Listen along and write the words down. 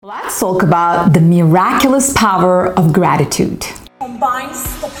Let's talk about the miraculous power of gratitude.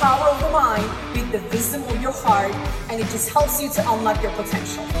 Combines the power of the mind with the wisdom of your heart, and it just helps you to unlock your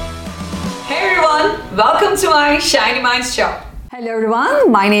potential. Hey everyone, welcome to my Shiny Minds show. Hello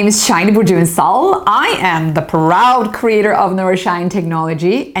everyone, my name is Shiny Burcu Ünsal. I am the proud creator of Neuroshine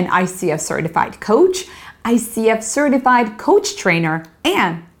Technology, an ICF certified coach, ICF certified coach trainer,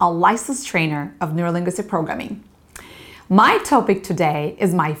 and a licensed trainer of neurolinguistic programming. My topic today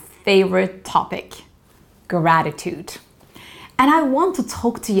is my favorite topic, gratitude. And I want to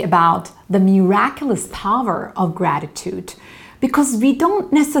talk to you about the miraculous power of gratitude because we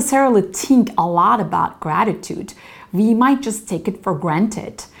don't necessarily think a lot about gratitude. We might just take it for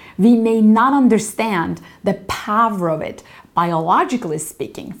granted. We may not understand the power of it, biologically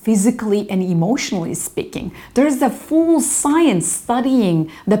speaking, physically and emotionally speaking. There's a full science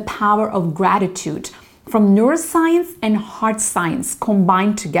studying the power of gratitude from neuroscience and heart science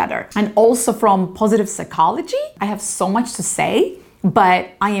combined together, and also from positive psychology. I have so much to say,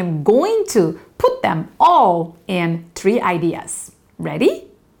 but I am going to put them all in 3 ideas. Ready?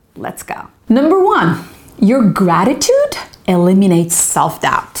 Let's go. Number 1, your gratitude eliminates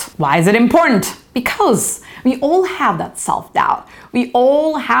self-doubt. Why is it important? Because we all have that self-doubt. We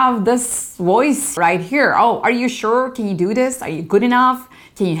all have this voice right here. Oh, are you sure? Can you do this? Are you good enough?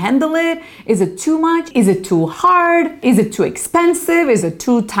 Can you handle it? Is it too much? Is it too hard? Is it too expensive? Is it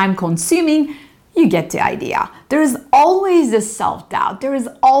too time consuming? You get the idea. There is always this self-doubt. There is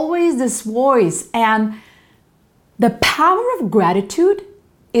always this voice, and the power of gratitude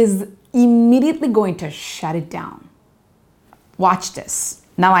is immediately going to shut it down. Watch this.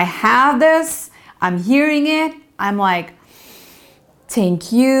 Now I have this. I'm hearing it. I'm like,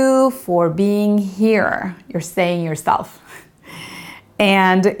 thank you for being here. You're saying yourself.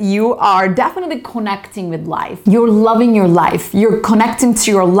 And you are definitely connecting with life. You're loving your life. You're connecting to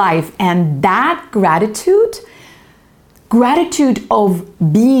your life. And that gratitude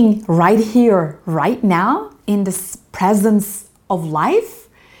of being right here, right now, in this presence of life,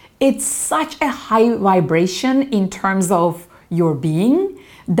 it's such a high vibration in terms of your being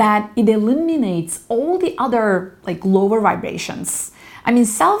that it eliminates all the other lower vibrations. I mean,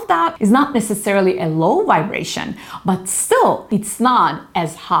 self-doubt is not necessarily a low vibration, but still it's not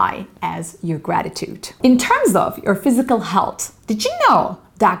as high as your gratitude. In terms of your physical health, did you know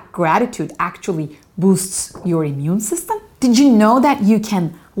that gratitude actually boosts your immune system? Did you know that you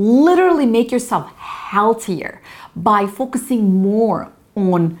can literally make yourself healthier by focusing more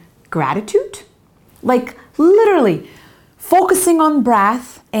on gratitude? Like literally focusing on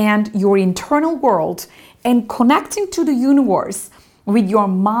breath and your internal world and connecting to the universe with your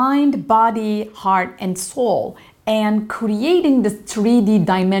mind, body, heart, and soul, and creating this 3D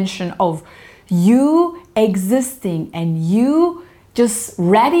dimension of you existing and you just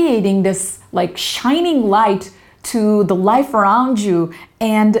radiating this shining light to the life around you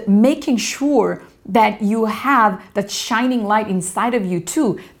and making sure that you have that shining light inside of you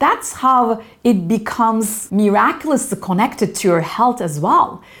too. That's how it becomes miraculously connected to your health as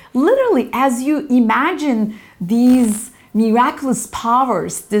well. Literally, as you imagine these miraculous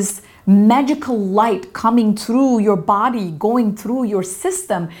powers, this magical light coming through your body, going through your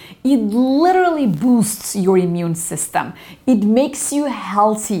system, it literally boosts your immune system. It makes you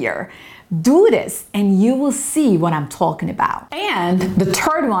healthier. Do this and you will see what I'm talking about. And the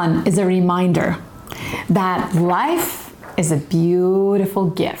 3rd one is a reminder that life is a beautiful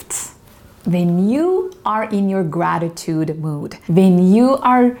gift. When you are in your gratitude mood, when you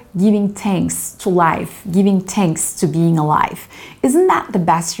are giving thanks to life, giving thanks to being alive, isn't that the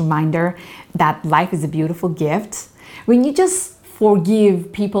best reminder that life is a beautiful gift? When you just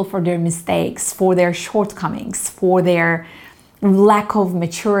forgive people for their mistakes, for their shortcomings, for their lack of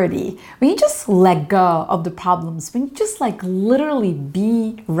maturity, when you just let go of the problems, when you just literally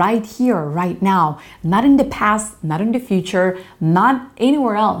be right here, right now, not in the past, not in the future, not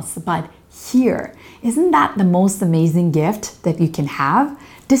anywhere else, but here. Isn't that the most amazing gift that you can have?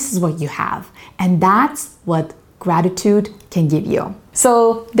 This is what you have. And that's what gratitude can give you.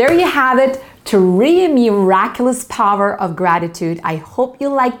 So there you have it. To really miraculous power of gratitude. I hope you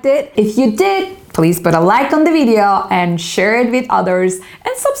liked it. If you did, please put a like on the video and share it with others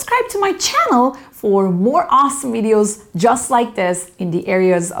and subscribe to my channel for more awesome videos just like this in the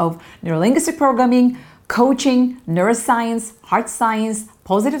areas of neurolinguistic programming, coaching, neuroscience, heart science,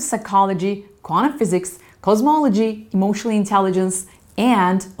 positive psychology, quantum physics, cosmology, emotional intelligence,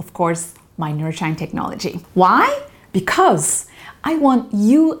 and of course, my Neuroshine Technology. Why? Because I want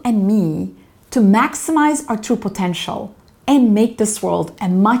you and me to maximize our true potential and make this world a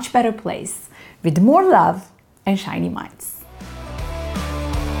much better place with more love and shiny minds.